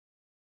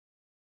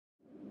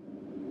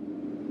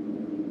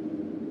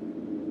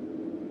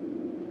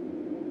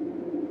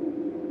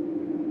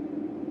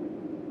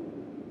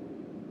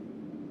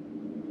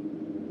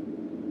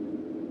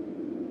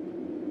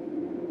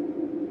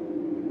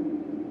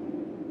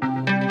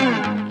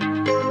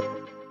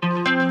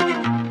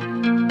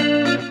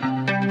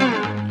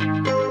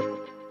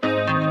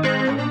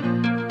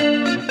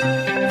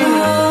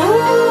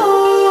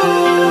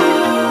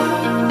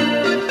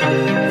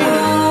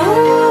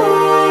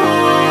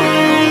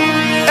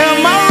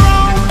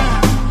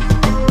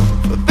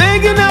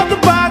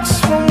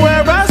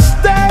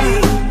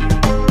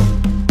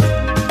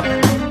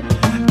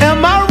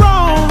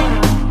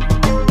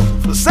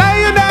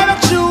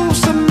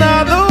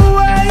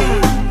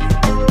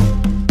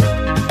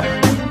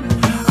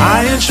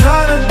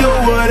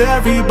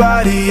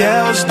everybody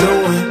else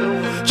doing,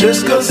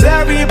 just 'cause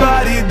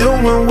everybody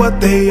doing what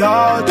they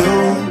all do.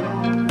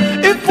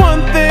 If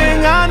one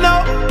thing I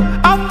know,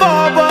 I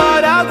fall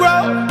but I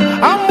grow.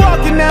 I'm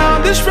walking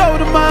down this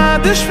road of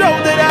mine, this road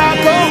that I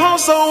go home.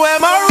 So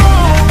am I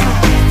wrong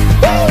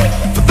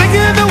for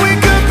thinking that we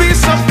could be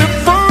something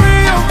for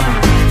real?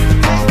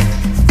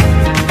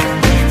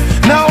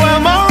 Now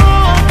am I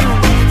wrong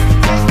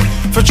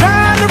for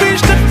trying to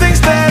reach the things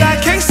that I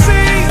can't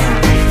see?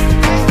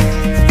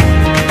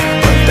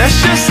 But that's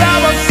just how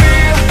I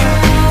feel.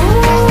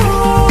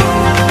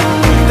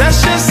 That's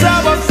just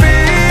how I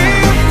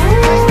feel.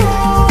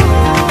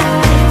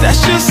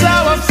 That's just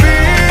how I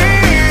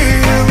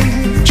feel.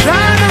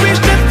 Trying to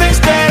reach the things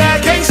that I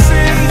can't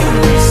see.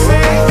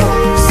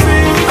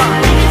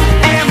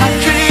 Am I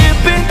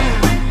tripping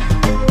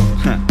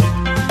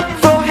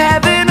for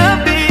having a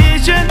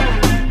vision?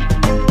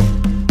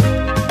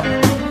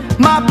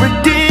 My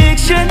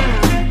prediction,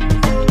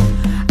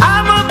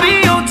 I'ma be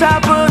on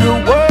top of the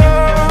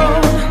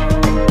world.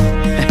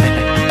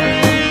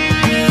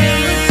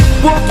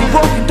 Walking,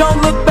 walking, don't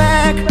look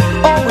back.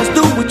 Always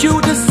do what you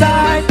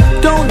decide.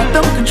 Don't let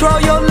them control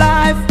your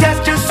life. That's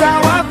just how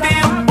I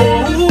feel.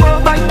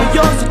 Oh, fight for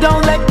yours, so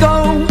don't let go.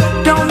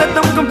 Don't let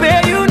them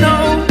compare, you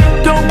know.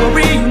 Don't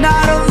worry, you're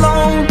not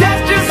alone.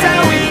 That's just how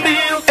we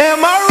feel. Am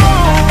I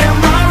wrong? Am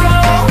I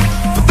wrong?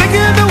 For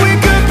thinking that we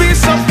could be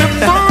something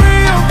for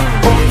real?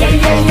 Oh yeah,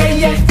 yeah, yeah,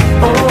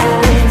 yeah. Oh,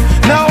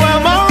 Now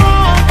am I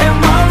wrong am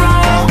I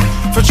wrong?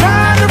 for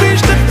trying to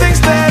reach the things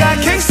that I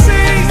can't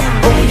see?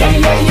 Oh yeah,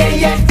 yeah, yeah,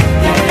 yeah,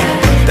 yeah.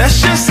 That's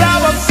just how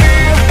I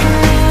feel.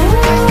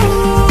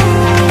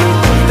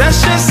 That's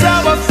just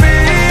how I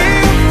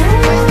feel.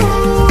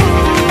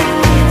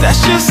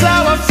 That's just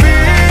how I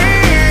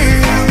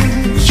feel.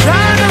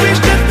 Trying to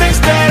reach the things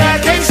that I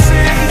can't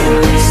see.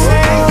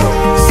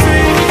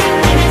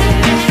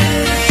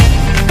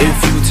 If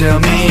you tell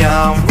me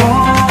I'm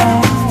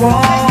wrong,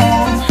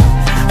 wrong,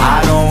 I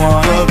don't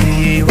wanna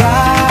be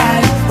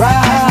right,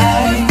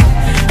 right.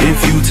 If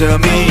you tell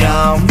me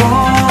I'm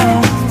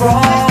wrong,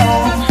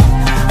 wrong,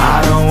 I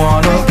don't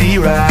wanna be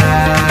right.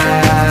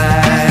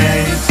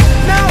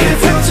 If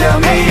you tell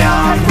me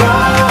I'm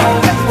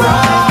wrong,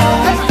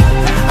 wrong,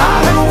 I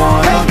don't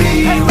wanna be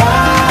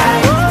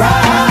right,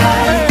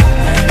 right.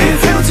 If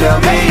you tell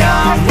me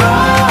I'm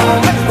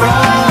wrong,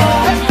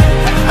 wrong,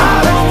 I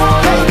don't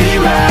wanna be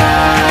right.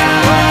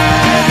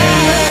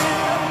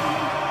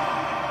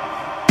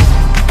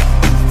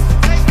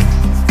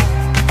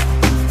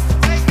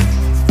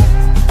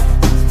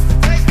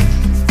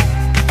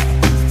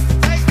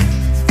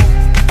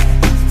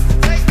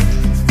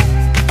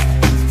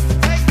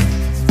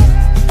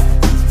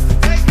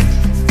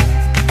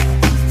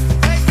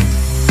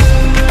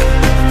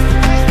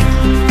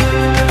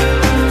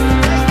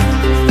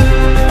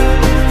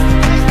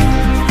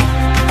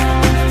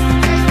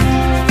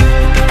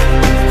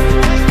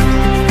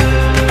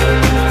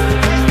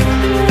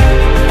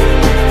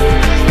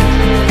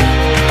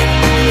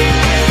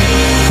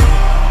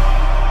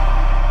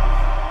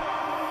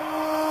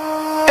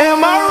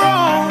 Am I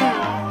wrong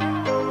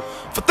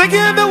for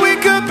thinking that we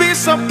could be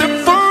something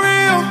for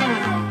real?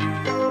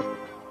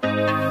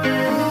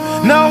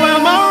 Now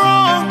am I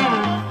wrong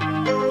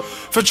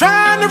for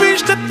trying to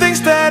reach the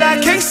things that I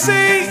can't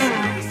see?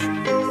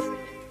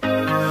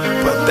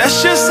 But that's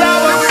just how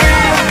I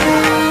feel.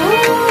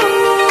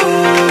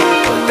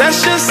 That's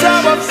just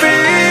how I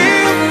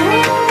feel.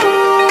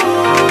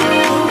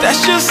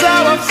 That's just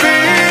how I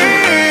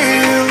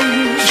feel.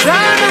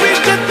 Trying to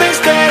reach the things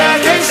that I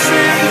can't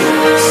see.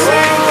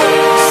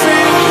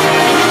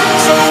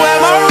 So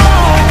am I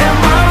wrong? Am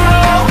I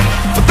wrong?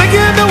 For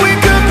thinking that we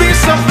could be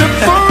something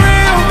for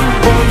real?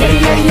 Oh yeah,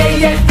 yeah,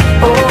 yeah,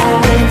 yeah. Oh,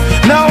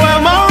 Now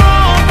am I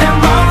wrong am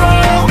I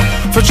wrong?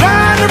 for trying